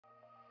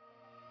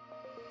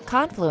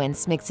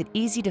Confluence makes it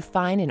easy to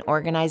find and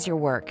organize your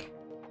work.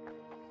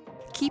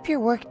 Keep your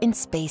work in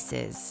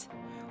spaces.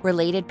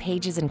 Related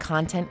pages and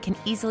content can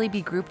easily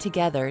be grouped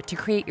together to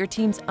create your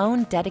team's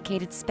own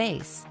dedicated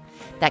space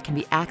that can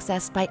be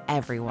accessed by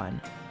everyone.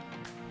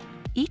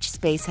 Each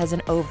space has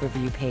an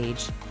overview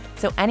page,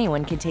 so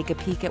anyone can take a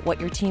peek at what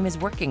your team is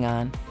working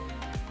on.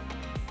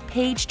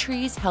 Page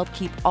trees help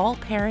keep all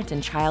parent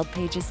and child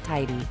pages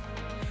tidy.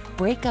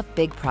 Break up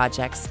big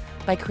projects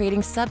by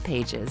creating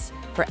subpages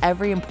for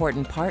every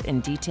important part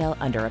and detail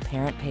under a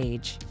parent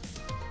page.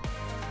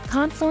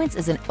 Confluence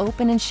is an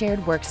open and shared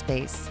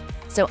workspace,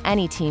 so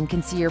any team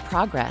can see your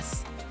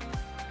progress.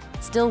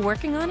 Still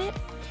working on it?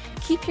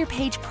 Keep your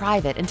page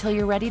private until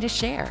you're ready to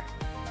share.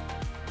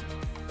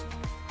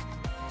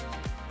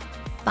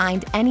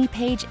 Find any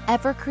page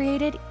ever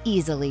created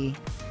easily.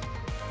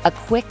 A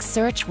quick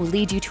search will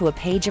lead you to a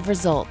page of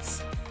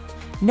results.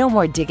 No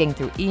more digging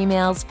through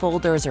emails,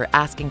 folders, or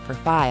asking for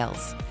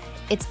files.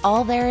 It's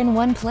all there in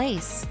one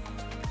place.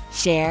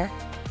 Share,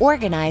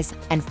 organize,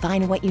 and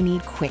find what you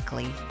need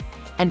quickly.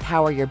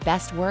 Empower your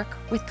best work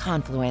with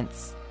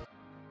Confluence.